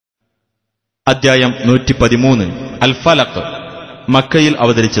അദ്ധ്യായം 113 അൽ ഫലഖ്, മക്കയിൽ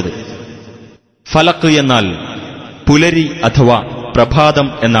അവതരിച്ചത്. ഫലഖ് എന്നാൽ പുലരി അഥവാ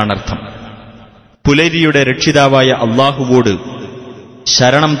പ്രഭാതം എന്നാണർത്ഥം. പുലരിയുടെ രക്ഷിതാവായ അള്ളാഹുവോട്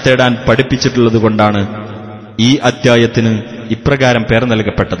ശരണം തേടാൻ പഠിപ്പിച്ചിട്ടുള്ളതുകൊണ്ടാണ് ഈ അദ്ധ്യായത്തിന് ഇപ്രകാരം പേർ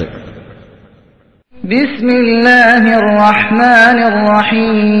നൽകപ്പെട്ടത്. ബിസ്മില്ലാഹിർ റഹ്മാനിർ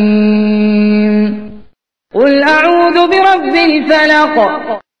റഹീം. ഖുൽ അഊദു ബിറബ്ബിൽ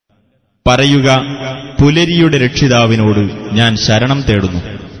ഫലഖ്. പറയുക, പുലരിയുടെ രക്ഷിതാവിനോട് ഞാൻ ശരണം തേടുന്നു.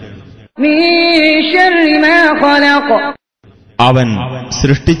 മിൻ ശർരി മാ ഖലഖ്. അവൻ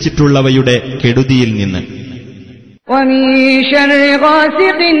സൃഷ്ടിച്ചിട്ടുള്ളവയുടെ കെടുതിയിൽ നിന്ന്. വമിൻ ശർരി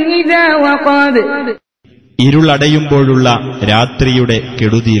ഗാസിഖിൻ ഇദാ വഖബ്. ഇരുളടയുമ്പോഴുള്ള രാത്രിയുടെ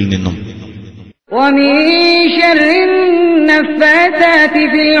കെടുതിയിൽ നിന്നും. വമിൻ ശർരി നഫ്ഫാതാതി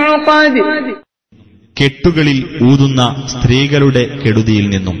ഫിൽ ഉഖദ്. കെട്ടുകളിൽ ഊതുന്ന സ്ത്രീകളുടെ കെടുതിയിൽ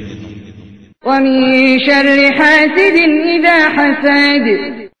നിന്നും. വമിൻ ശർരി ഹാസിദിൻ ഇദാ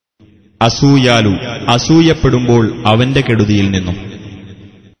ഹസദ്. അസൂയാലു അസൂയപ്പെടുമ്പോൾ അവന്റെ കെടുതിയിൽ നിന്നും.